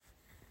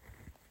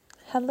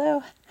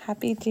Hello,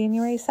 happy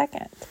January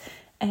 2nd.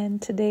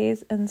 And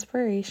today's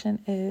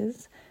inspiration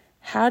is,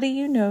 how do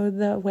you know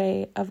the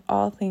way of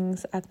all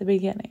things at the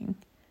beginning?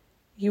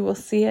 You will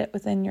see it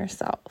within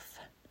yourself.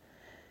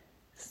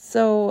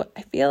 So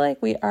I feel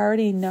like we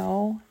already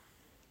know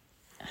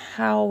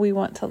how we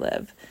want to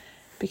live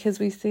because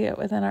we see it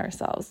within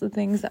ourselves. The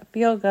things that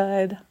feel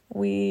good,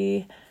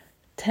 we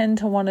tend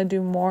to want to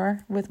do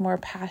more with more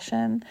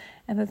passion.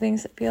 And the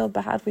things that feel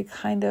bad, we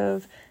kind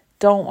of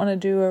don't want to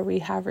do or we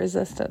have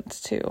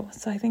resistance to.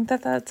 So I think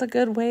that that's a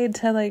good way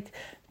to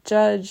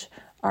judge,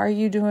 are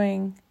you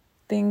doing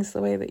things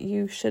the way that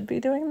you should be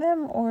doing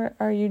them, or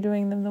are you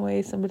doing them the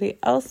way somebody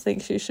else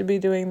thinks you should be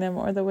doing them,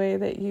 or the way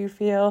that you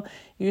feel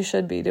you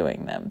should be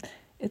doing them?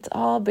 It's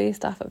all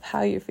based off of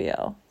how you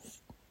feel.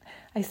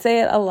 I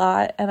say it a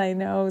lot, and I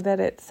know that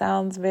it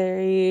sounds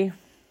very,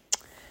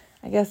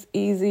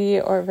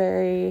 easy or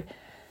very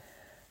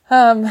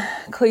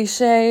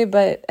cliche,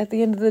 but at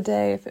the end of the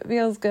day, if it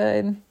feels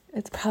good,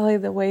 it's probably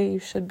the way you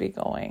should be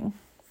going.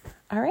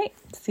 All right,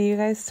 see you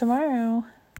guys tomorrow.